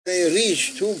They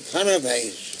reach to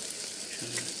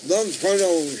paradise. Don't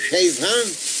follow shaitan,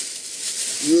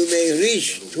 you may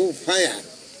reach to fire.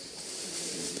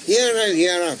 Here and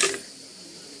hereafter.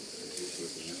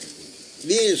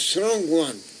 Be a strong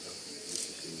one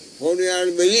for your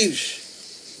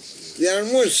beliefs. We are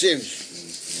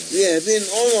Muslims. We have been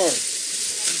honored.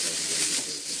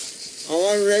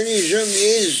 Our religion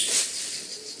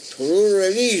is true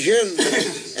religion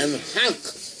and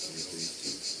haqq,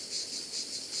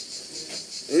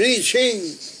 reaching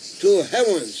to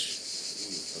heavens.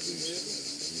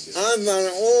 Other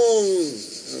all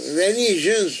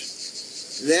religions,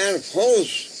 they are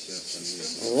false,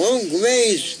 wrong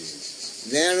ways,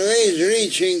 they are ways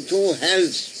reaching to hell.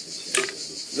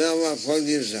 May Allah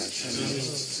forgive us.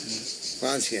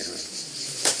 Fatiha.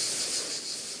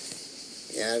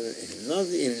 Yeah, not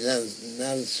in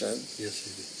Nelson. Yes,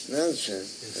 it is. Nelson,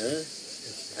 Yes, huh?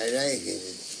 yes. I like it.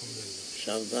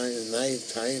 Sometimes night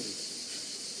time,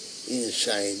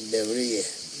 inside Devriye.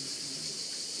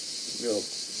 Look.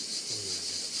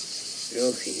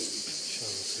 Looking.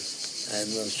 I'm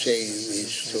not saying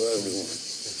this to everyone.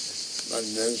 But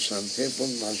then some people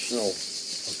must know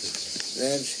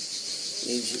that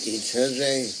it has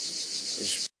a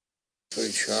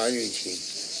spirituality.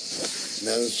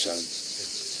 Nelson.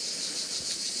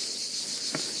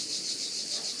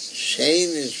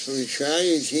 Same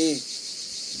spirituality,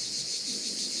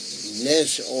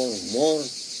 less or more,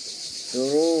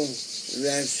 through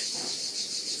that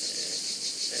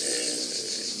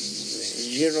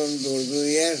Giron durduğu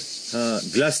yer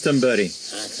Glastonbury.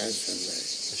 Glastonbury.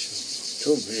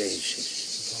 Two places.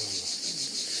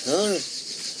 Third,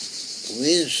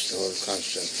 Windsor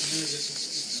Castle.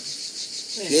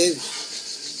 Fifth,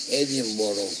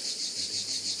 Edinburgh.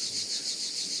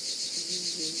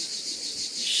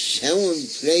 7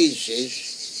 places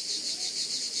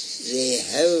they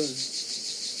have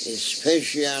a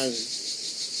special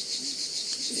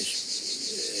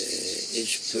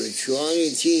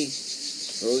spirituality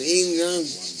through England,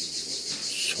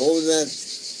 so that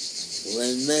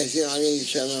when Mahdi alayhi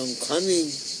salam coming,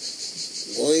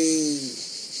 going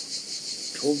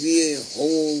to be a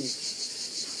whole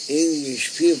English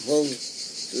people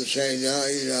to say La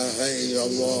ilaha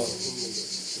illallah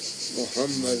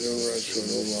Muhammadun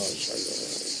Rasulullah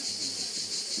sallallahu alaihi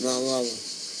wasallam. May Allah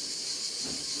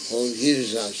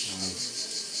forgives us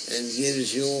and gives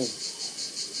you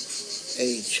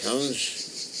a chance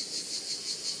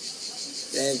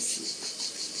that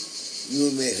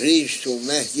you may reach to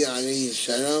Mahdi alayhi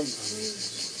salam.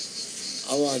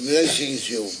 Allah blessings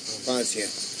you. Fatiha.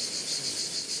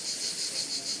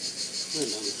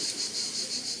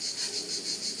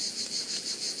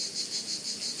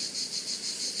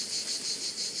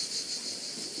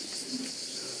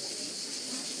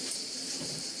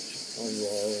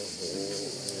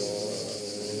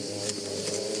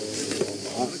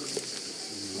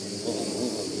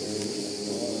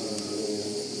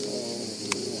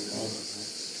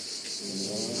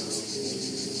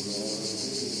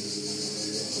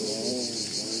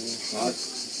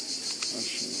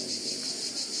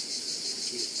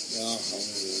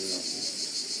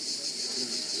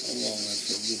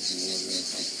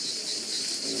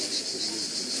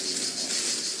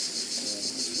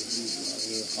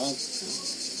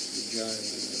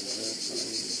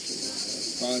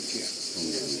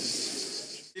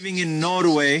 Living in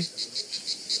Norway,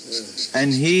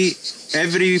 and he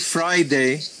every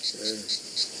Friday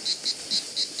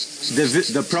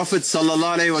the Prophet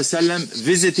ﷺ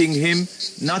visiting him,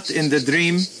 not in the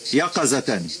dream,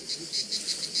 yaqazatan,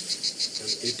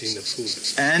 Eating the food.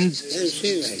 and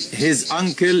his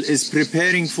uncle is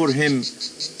preparing for him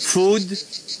food,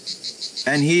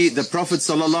 and the Prophet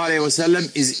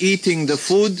ﷺ is eating the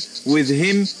food with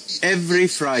him every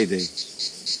Friday.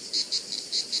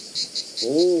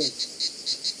 Who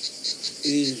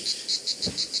is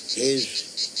his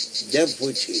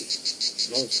deputy?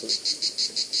 Not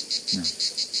No.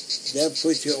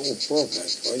 Deputy of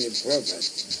Prophet, Holy Prophet,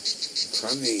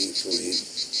 coming to him,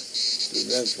 to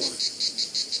that one.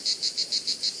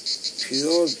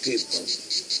 Pure people,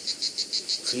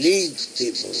 clean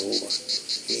people who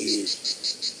he is.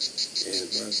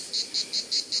 But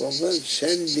Prophet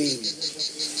sending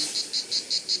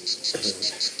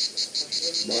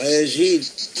Bayezid,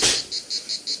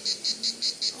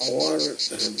 our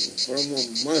from a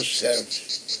master,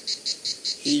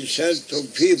 he said to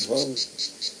people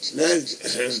that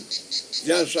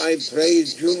just I prayed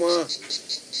Jummah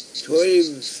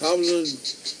 12,000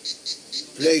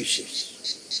 places.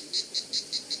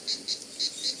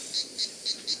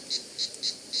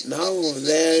 Now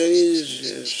there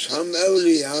is some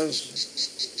awliyas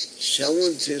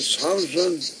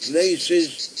 70,000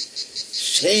 places,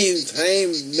 same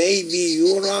time, maybe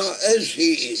yura as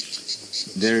he is.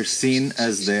 They're seen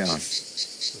as they are.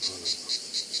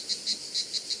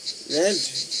 That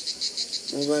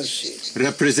Mubassir.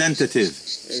 Representative.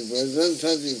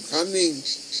 Representative coming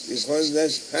because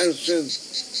that person,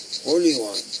 Holy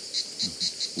One.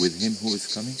 With him who is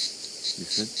coming, you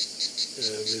said?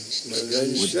 With my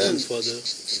grandfather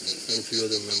and few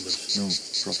other members. No,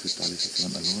 Prophet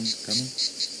ﷺ alone coming?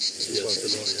 Yes,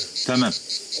 alone, yeah. Tamam.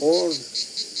 Or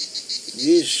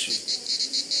this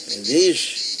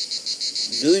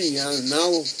dunya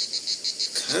now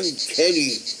can't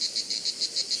carry,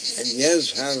 and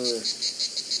yes, her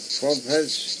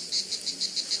prophets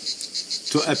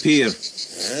to appear.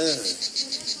 It's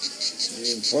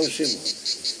impossible.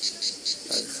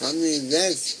 But coming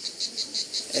that,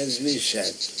 as we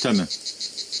said. Tamam.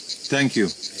 Thank you.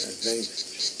 Thank you.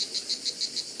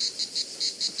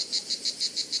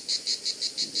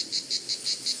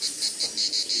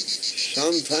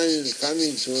 Sometimes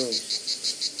coming to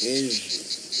his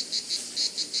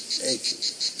age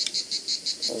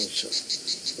also.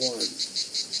 One.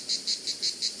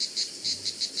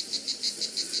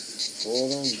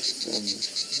 Forum from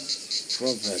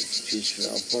Prophet, peace be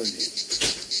upon him.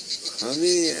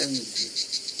 Coming and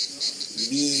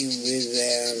being with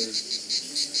their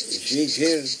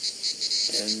zikr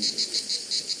and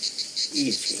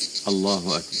eating. Allahu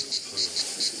Akbar.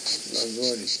 Not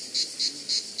worry.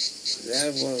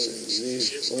 Therefore, this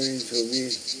is going to be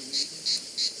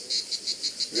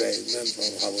great mental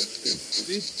health.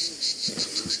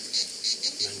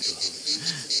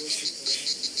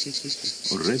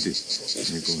 Already?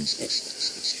 You're going.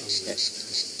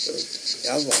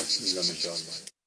 Yallah.